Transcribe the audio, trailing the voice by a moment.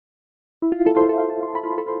Welcome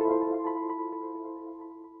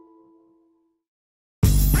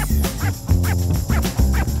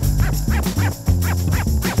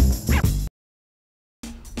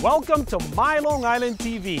to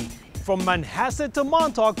MyLITV. From Manhasset to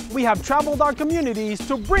Montauk, we have traveled our communities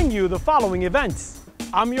to bring you the following events.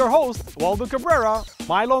 I'm your host, Waldo Cabrera.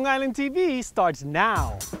 MyLITV starts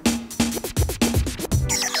now.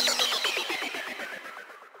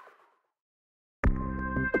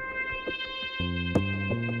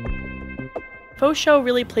 Faux Sho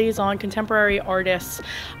really plays on contemporary artists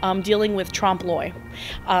dealing with trompe-l'oeil.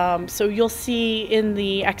 So you'll see in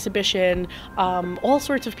the exhibition all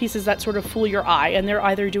sorts of pieces that sort of fool your eye, and they're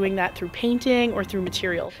either doing that through painting or through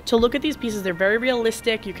material. To look at these pieces, they're very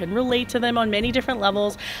realistic. You can relate to them on many different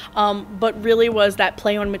levels, but really was that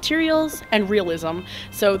play on materials and realism.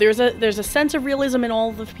 So there's a sense of realism in all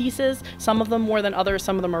of the pieces. Some of them more than others.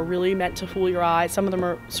 Some of them are really meant to fool your eye. Some of them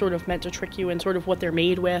are sort of meant to trick you in sort of what they're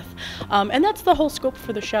made with, and that's the whole scope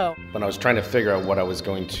for the show. When I was trying to figure out what I was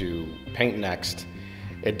going to paint next,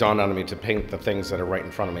 it dawned on me to paint the things that are right in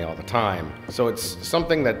front of me all the time. So it's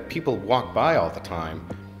something that people walk by all the time,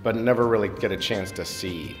 but never really get a chance to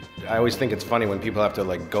see. I always think it's funny when people have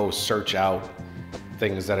to go search out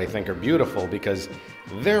things that I think are beautiful, because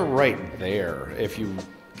they're right there if you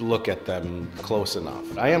look at them close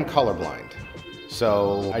enough. I am colorblind.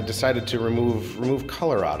 So I decided to remove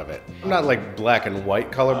color out of it. I'm not like black and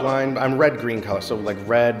white colorblind. I'm red-green color, so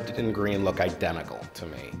red and green look identical to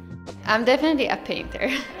me. I'm definitely a painter,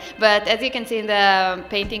 but as you can see in the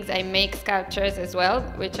paintings, I make sculptures as well,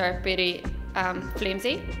 which are pretty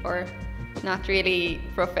flimsy or not really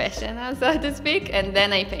professional, so to speak, and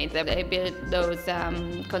then I paint them. I build those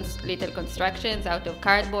little constructions out of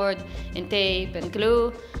cardboard and tape and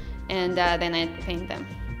glue, and then I paint them.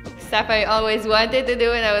 Stuff I always wanted to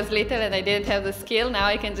do when I was little and I didn't have the skill. Now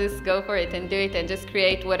I can just go for it and do it and just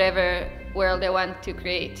create whatever world I want to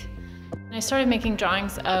create. I started making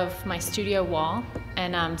drawings of my studio wall,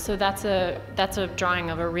 and so that's a drawing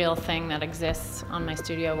of a real thing that exists on my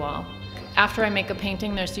studio wall. After I make a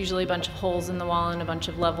painting, there's usually a bunch of holes in the wall and a bunch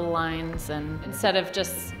of level lines, and instead of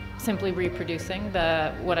just simply reproducing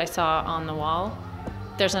what I saw on the wall,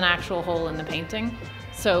 there's an actual hole in the painting.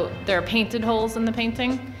 So there are painted holes in the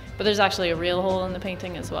painting, but there's actually a real hole in the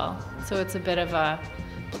painting as well. So it's a bit of a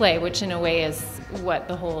play, which in a way is what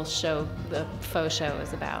the whole show, the Faux Show,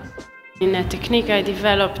 is about. In a technique I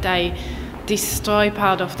developed, I destroy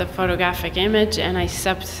part of the photographic image and I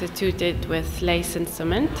substitute it with lace and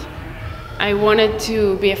cement. I wanted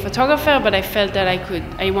to be a photographer, but I felt that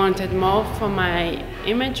I wanted more for my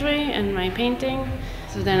imagery and my painting.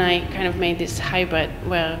 So then I kind of made this hybrid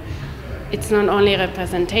where it's not only a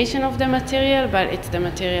representation of the material, but it's the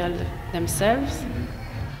material themselves.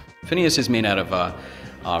 Phineas is made out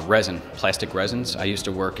of resin, plastic resins. I used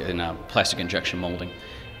to work in plastic injection molding.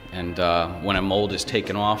 And when a mold is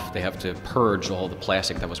taken off, they have to purge all the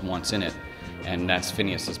plastic that was once in it. And that's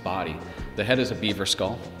Phineas's body. The head is a beaver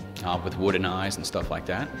skull with wooden eyes and stuff like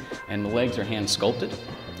that. And the legs are hand sculpted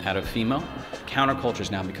out of Fimo. Counterculture's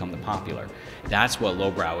now become the popular. That's what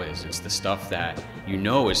lowbrow is. It's the stuff that you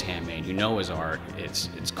know is handmade, you know is art,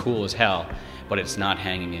 it's cool as hell, but it's not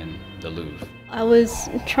hanging in the Louvre. I was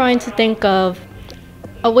trying to think of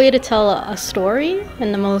a way to tell a story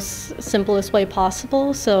in the most simplest way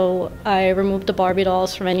possible, so I removed the Barbie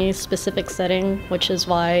dolls from any specific setting, which is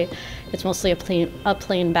why it's mostly a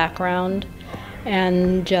plain background,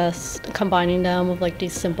 and just combining them with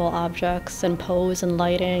these simple objects and pose and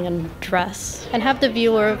lighting and dress, and have the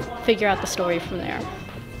viewer figure out the story from there.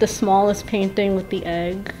 The smallest painting with the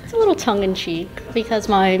egg, it's a little tongue-in-cheek because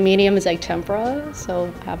my medium is egg tempera,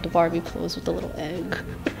 so I have the Barbie pose with the little egg.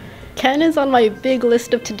 Ken is on my big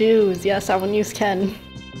list of to-dos. Yes, I want to use Ken.